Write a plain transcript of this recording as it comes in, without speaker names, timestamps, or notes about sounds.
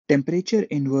Temperature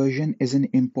inversion is an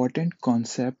important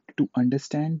concept to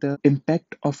understand the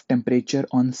impact of temperature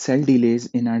on cell delays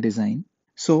in our design.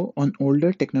 So, on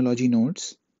older technology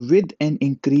nodes, with an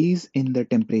increase in the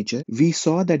temperature, we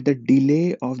saw that the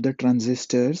delay of the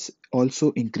transistors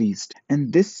also increased.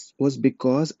 And this was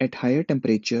because at higher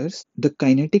temperatures, the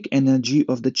kinetic energy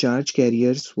of the charge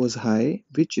carriers was high,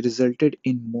 which resulted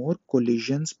in more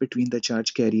collisions between the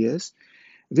charge carriers,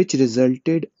 which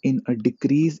resulted in a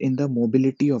decrease in the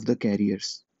mobility of the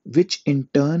carriers, which in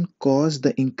turn caused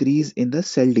the increase in the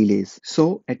cell delays.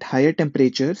 So, at higher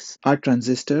temperatures, our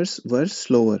transistors were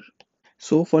slower.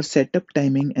 So, for setup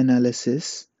timing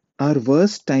analysis, our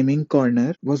worst timing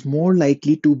corner was more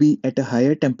likely to be at a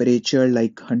higher temperature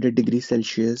like 100 degrees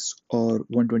Celsius or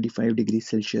 125 degrees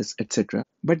Celsius, etc.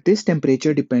 But this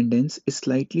temperature dependence is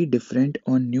slightly different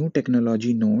on new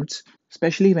technology nodes,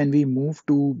 especially when we move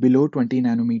to below 20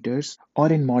 nanometers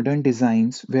or in modern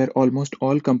designs where almost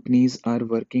all companies are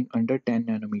working under 10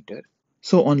 nanometer.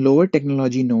 So, on lower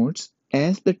technology nodes,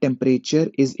 as the temperature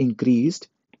is increased,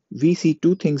 we see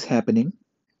two things happening.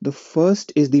 The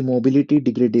first is the mobility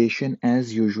degradation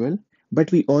as usual,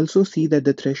 but we also see that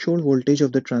the threshold voltage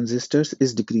of the transistors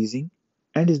is decreasing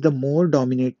and is the more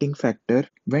dominating factor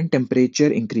when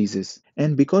temperature increases.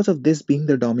 And because of this being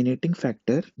the dominating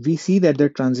factor, we see that the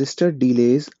transistor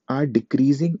delays are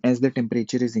decreasing as the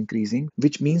temperature is increasing,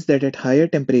 which means that at higher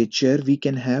temperature we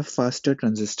can have faster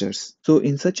transistors. So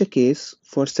in such a case,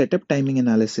 for setup timing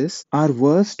analysis, our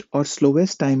worst or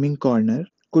slowest timing corner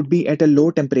could be at a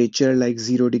low temperature like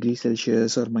 0 degrees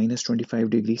Celsius or minus 25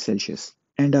 degrees Celsius.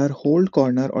 And our hold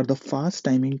corner or the fast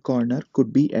timing corner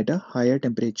could be at a higher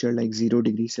temperature like 0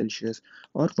 degrees Celsius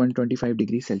or 125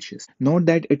 degrees Celsius. Note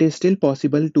that it is still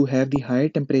possible to have the higher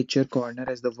temperature corner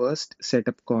as the worst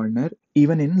setup corner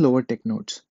even in lower tech nodes.